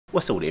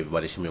What's up with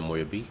everybody? It's your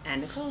Memorial B.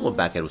 And Nicole. We're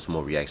back at it with some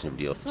more reaction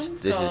videos.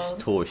 This is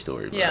Toy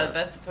Story, bro. Yeah,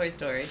 that's the Toy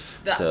Story.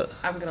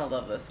 I'm gonna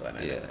love this one.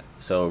 Yeah.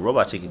 So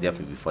Robot Chicken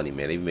definitely be funny,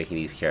 man. They be making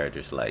these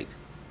characters like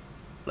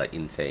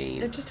insane.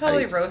 They're just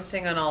totally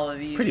roasting on all of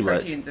these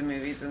cartoons and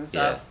movies and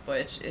stuff,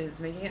 which is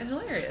making it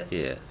hilarious.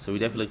 Yeah. So we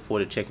definitely look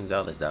forward to checking this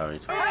out. Let's dive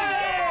into it.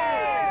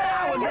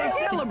 How would they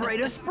celebrate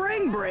a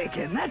spring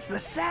break-in? That's the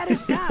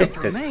saddest time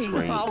for me.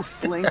 Oh,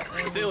 Slink.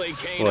 Silly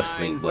canine. Or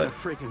Slink, but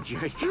freaking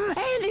Jake.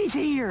 Andy's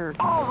here.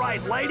 All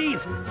right, ladies.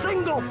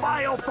 Single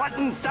file front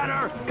and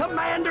center.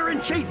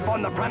 Commander-in-Chief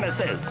on the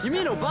premises. You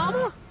mean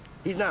Obama?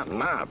 He's not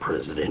my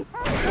president.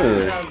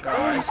 Oh,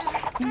 gosh.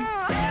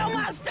 Tell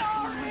my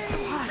story.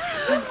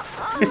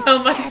 Tell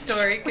my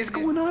story. What's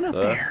going on up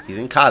there? He's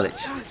in college.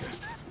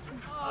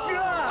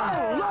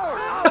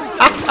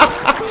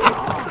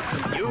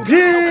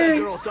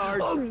 Dang!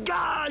 Oh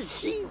gosh,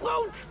 she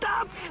won't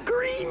stop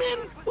screaming.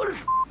 What does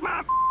my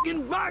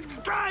f***ing box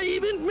try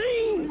even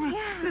mean?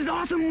 This is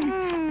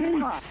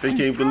awesome. They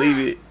can't believe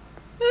it.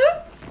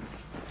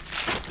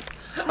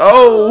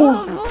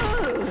 Oh!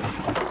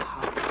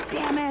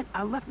 Damn it!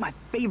 I left my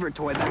favorite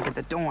toy back at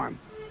the dorm.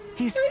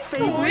 His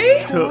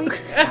favorite toy?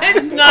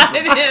 It's not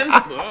him.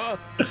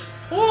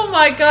 Oh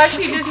my gosh,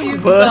 he just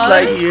used Buzz Buzz.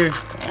 Lightyear.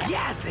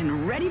 Yes,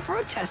 and ready for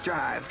a test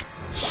drive.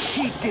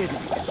 He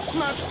didn't.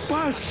 Not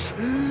Bus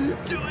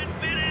to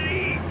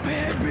infinity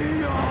and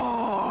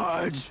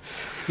beyond.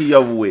 He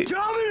over with.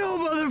 Domino,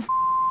 motherfucker.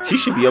 She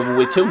should be over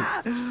with too.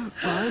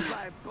 Buzz?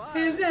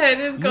 His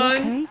head is gone.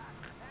 Okay?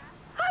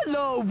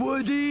 Hello,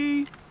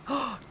 Woody.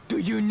 Do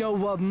you know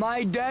what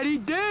my daddy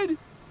did?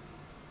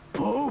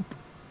 Poop.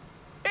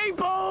 He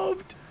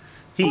pooped.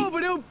 He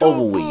over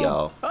with,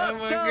 y'all. Oh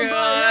my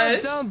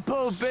gosh. Some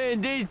poop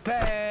in these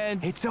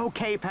pants. It's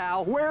okay,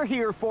 pal. We're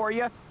here for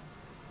you.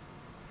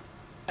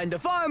 And the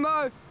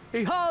farmer,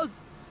 he hauls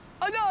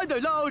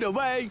another load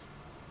away.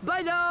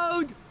 By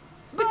load.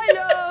 By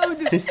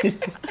load.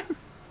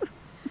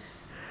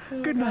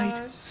 Good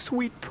night,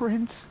 sweet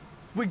prince.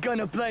 We're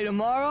gonna play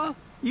tomorrow?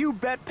 You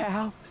bet,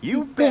 pal.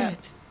 You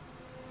bet.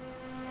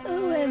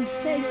 Oh,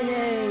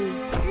 infinity.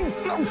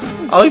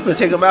 Oh, he's gonna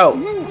take him out.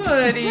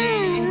 Woody.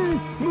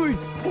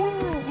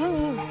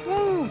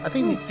 I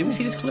think did we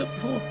see this clip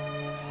before?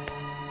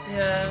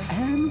 Yeah.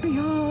 And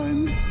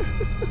beyond.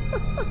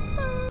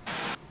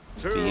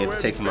 He had to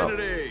take him out.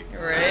 Right?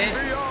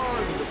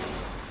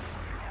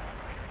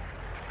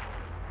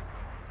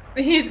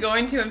 He's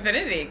going to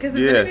infinity, because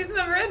infinity's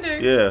never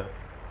ending. Yeah.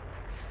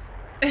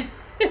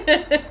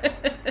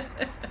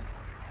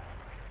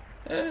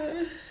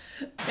 And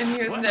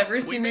he was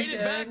never seen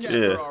again.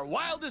 Yeah. Our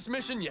wildest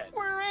mission yet.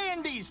 We're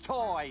Andy's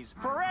toys,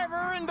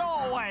 forever and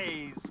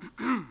always.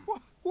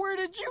 Where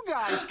did you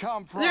guys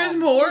come from? There's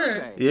more.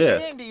 eBay. Yeah.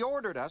 Andy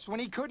ordered us when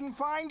he couldn't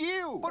find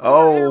you. But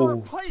Oh. we're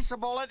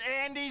irreplaceable at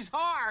Andy's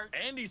heart.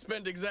 Andy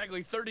spent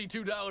exactly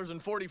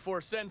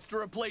 $32.44 to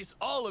replace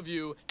all of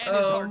you, and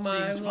his Oh heart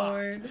my seems fine.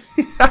 lord.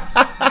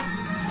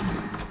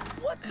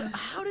 What the?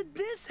 How did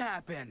this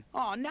happen?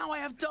 Oh, now I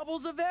have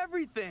doubles of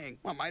everything.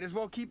 I might as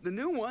well keep the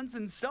new ones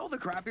and sell the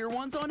crappier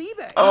ones on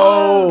eBay.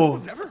 Oh.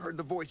 I've never heard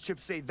the voice chip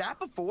say that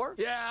before.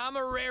 Yeah, I'm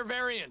a rare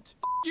variant.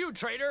 You,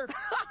 traitor.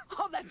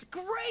 Oh, that's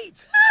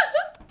great.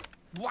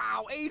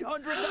 Wow,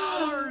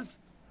 $800.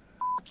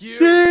 You.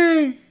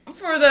 Dang.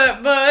 For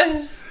that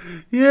Buzz.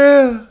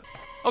 Yeah.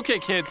 Okay,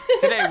 kids,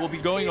 today we'll be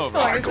going over.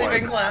 Falling asleep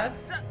in class.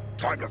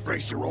 Time to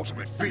face your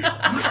ultimate fear.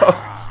 I'm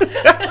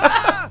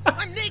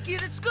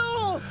naked at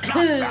school. Not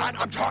that,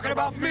 I'm talking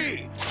about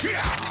me.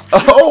 Yeah.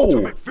 Oh.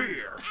 Ultimate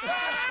fear.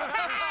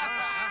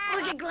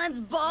 Look at Glenn's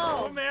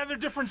balls. Oh man, they're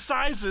different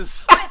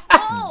sizes.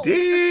 Oh, Dang.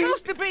 they're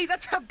supposed to be.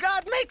 That's how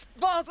God makes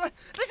balls.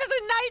 This is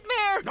a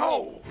nightmare.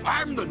 No,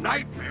 I'm the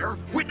nightmare.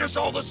 Witness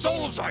all the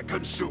souls I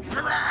consume.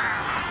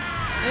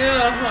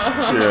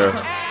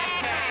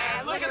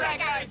 Yeah. Look at that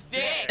guy's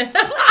dick. Please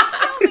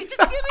kill me. Just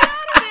get me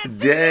out of it.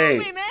 Just Dang.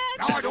 kill me, man.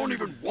 Now I don't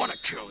even want to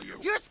kill you.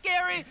 You're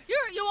scary.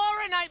 You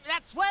are a nightmare.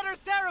 That sweater's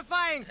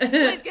terrifying.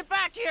 Please get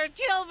back here and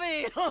kill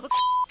me.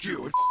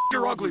 You and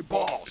your ugly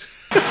balls.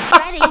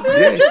 Freddie,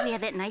 did you wear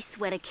that nice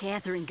sweater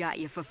Catherine got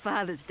you for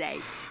Father's Day?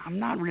 I'm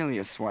not really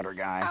a sweater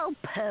guy. Oh,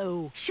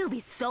 Pooh. She'll be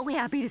so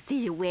happy to see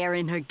you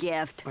wearing her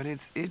gift. But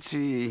it's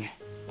itchy.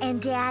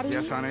 And Daddy?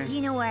 Yes, honey? Do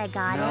you know where I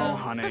got No, it?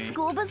 honey. The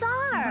school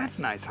bazaar. That's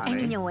nice, honey.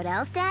 And you know what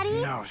else,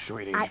 Daddy? No,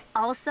 sweetie. I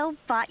also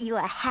bought you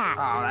a hat.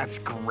 Oh, that's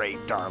great,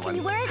 Can you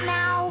darling. wear it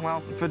now?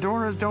 Well,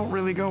 fedoras don't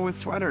really go with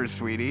sweaters,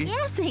 sweetie.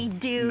 Yes, they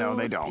do. No,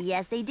 they don't.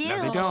 Yes, they do.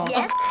 No, they don't.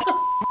 Yes.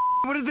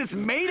 What is this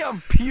made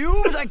of?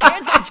 Pubes? I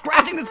can't stop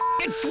scratching this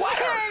f***ing sweater.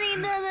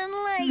 Daddy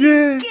doesn't like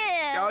Yeah. gift.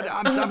 Oh,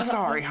 I'm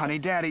sorry, honey.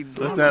 Daddy.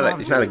 It's not like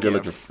it's not a good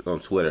looking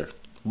sweater,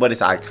 but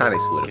it's an iconic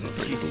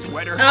sweater.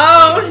 Sweater.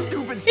 Oh,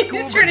 Stupid school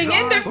he's turning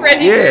bazaar. into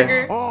Freddy Yeah.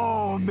 Krueger.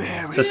 Oh,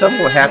 man. So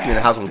something will happen and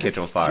the house will catch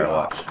on fire.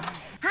 Watch.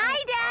 Hi,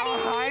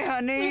 Daddy. Hi,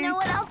 honey. You know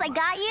what else I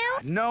got you?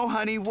 No,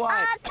 honey, what?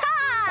 A tie.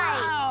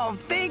 Wow,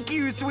 thank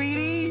you,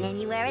 sweetie. Can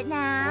you wear it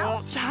now?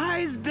 Well,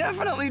 ties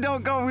definitely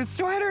don't go with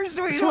sweaters,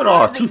 sweetie. Sweater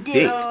all is They too do.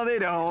 thick. No, they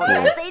don't.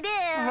 Yes, they do.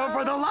 Well,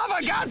 for the love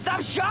of God,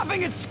 stop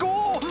shopping at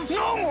school.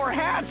 No more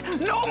hats!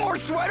 No more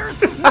sweaters!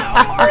 No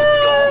more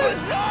school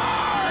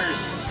bazaars!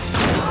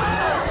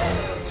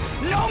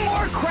 No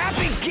more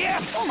crappy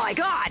gifts! Oh my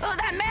God!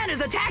 That man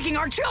is attacking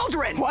our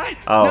children! What?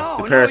 Oh, no,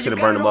 the parents no, should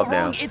have burned him up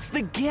now. It's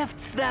the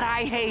gifts that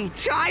I hate.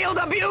 Child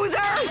abuser!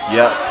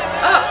 Yep.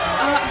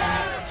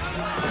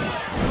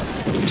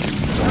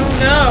 Oh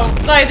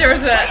no! Like there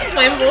was a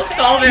flammable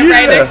solvent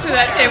right next to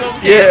that table.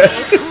 Yeah.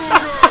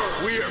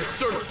 We have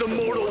searched the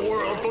mortal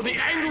world for the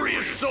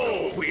angriest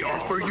soul. We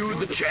offer you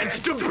the chance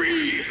to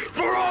be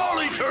for all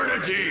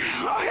eternity.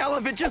 Oh hell,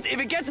 if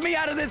it gets me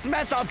out of this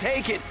mess, I'll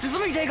take it. Just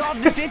let me take off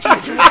this itchy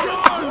sweater.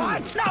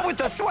 What? Not with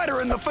the sweater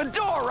and the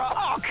fedora.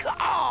 Oh, come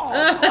on.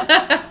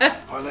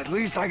 Well, at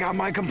least I got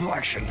my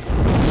complexion.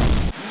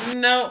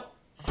 No.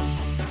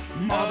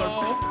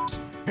 Mother,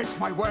 it's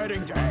my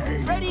wedding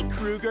day. Freddy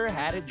Krueger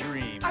had a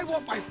dream. I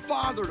want my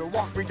father to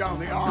walk me down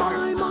the aisle.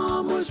 My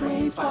mom was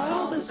raped by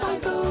all the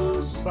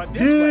psychos. But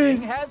this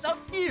wedding has a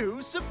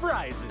few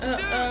surprises.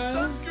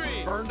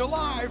 Sunscreen. Burned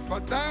alive,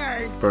 but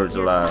thanks. Birds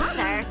alive.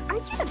 Father,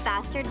 aren't you the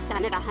bastard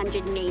son of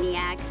 100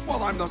 maniacs?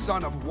 Well, I'm the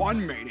son of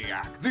one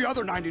maniac. The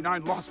other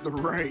 99 lost the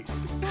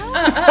race. So?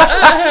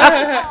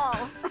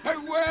 I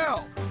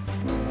will.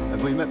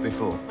 Have we met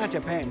before? That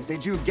depends.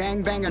 Did you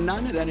gangbang a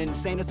nun at an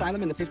insane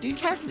asylum in the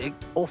 50s? Catholic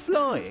or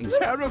flying?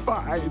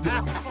 Terrified.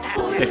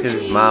 Because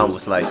his mom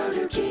was like,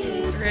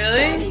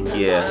 Really?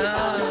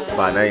 yeah,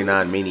 about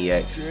 99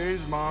 maniacs.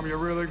 Jeez, Mom, you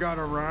really got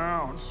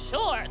around.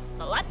 Sure,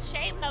 slut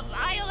shame the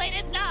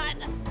violated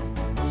nun.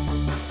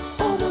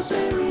 Almost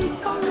married,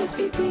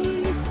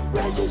 RSVP,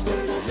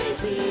 registered at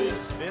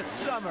Macy's. This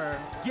summer,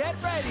 get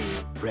ready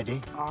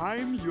Ready?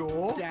 I'm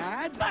your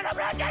Dad?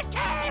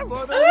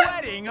 for the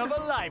wedding of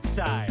a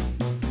lifetime.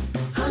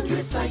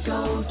 100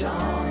 psycho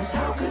dolls,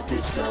 how could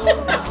this go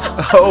wrong?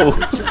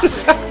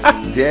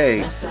 Oh,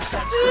 dang.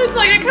 It's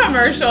like a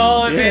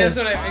commercial. Maybe that's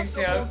what it makes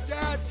you up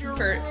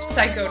for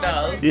Psycho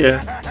Dolls.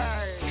 Yeah.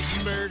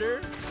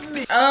 Murder.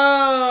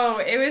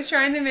 Oh, it was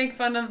trying to make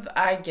fun of.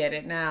 I get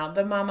it now.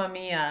 The Mamma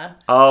Mia.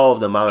 Oh,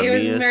 the Mamma It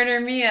was Mia's. Murder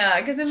Mia,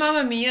 because in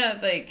Mamma Mia,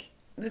 like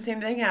the same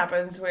thing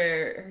happens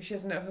where she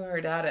doesn't know who her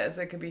dad is.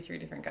 It could be 3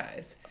 different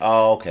guys.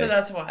 Oh, okay. So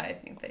that's why I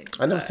think they did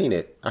I never that. seen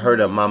it. I heard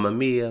of Mamma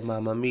Mia,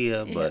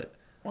 but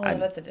Well,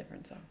 that's a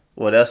different song.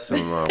 well, that's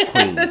some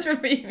Queen. That's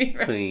from Bohemian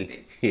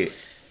Rhapsody. Queen.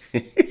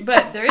 Yeah.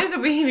 But there is a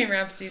Bohemian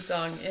Rhapsody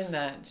song in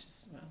that.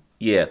 Just, well,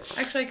 Yeah.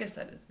 actually, I guess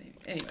that is maybe.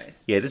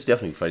 Anyways. Yeah, this is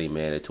definitely funny,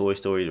 man. The Toy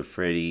Story, the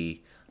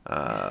Freddy.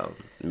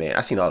 Man,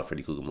 I seen all the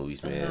Freddy Krueger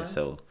movies, man.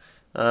 So,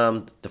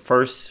 the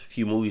first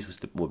few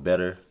movies were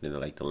better than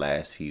like the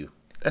last few.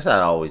 That's how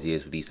it always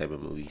is with these type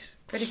of movies.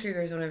 Freddy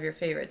Krueger is one of your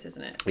favorites,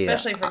 isn't it? Yeah.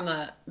 Especially from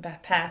the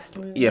past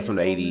movies. Yeah, from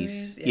the old 80s.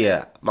 movies.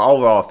 Yeah. My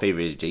overall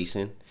favorite is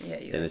Jason. Yeah,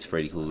 you and it's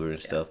Freddy Krueger and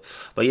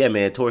stuff. But yeah,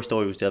 man, Toy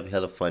Story was definitely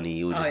hella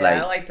funny. It was just I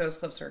like, like those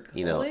clips. Were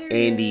you know,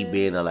 Andy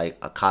being a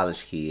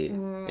college kid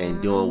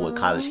and doing what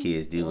college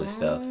kids do and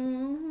stuff.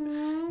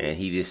 And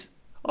he just,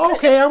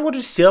 okay, I'm going to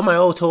just sell my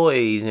old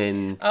toys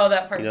and,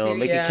 that part too,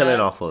 make a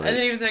killing off of it. And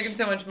then he was making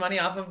so much money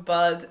off of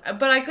Buzz.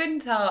 But I couldn't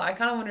tell. I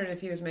kind of wondered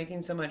if he was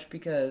making so much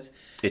because...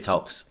 It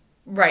talks.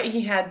 Right,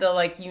 he had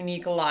the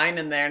unique line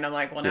in there, and I'm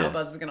like, well, now Yeah.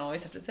 Buzz is gonna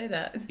always have to say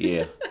that.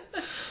 Yeah.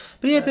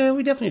 But yeah, man,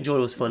 we definitely enjoyed it.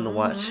 It was fun to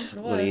watch.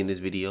 When you end this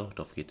video,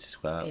 don't forget to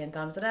subscribe. And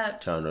thumbs it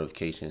up. Turn on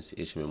notifications.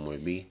 It's your memory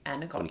B. And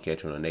Nicole. Want to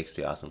catch you on the next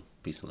video. Awesome.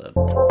 Peace and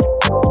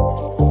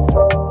love.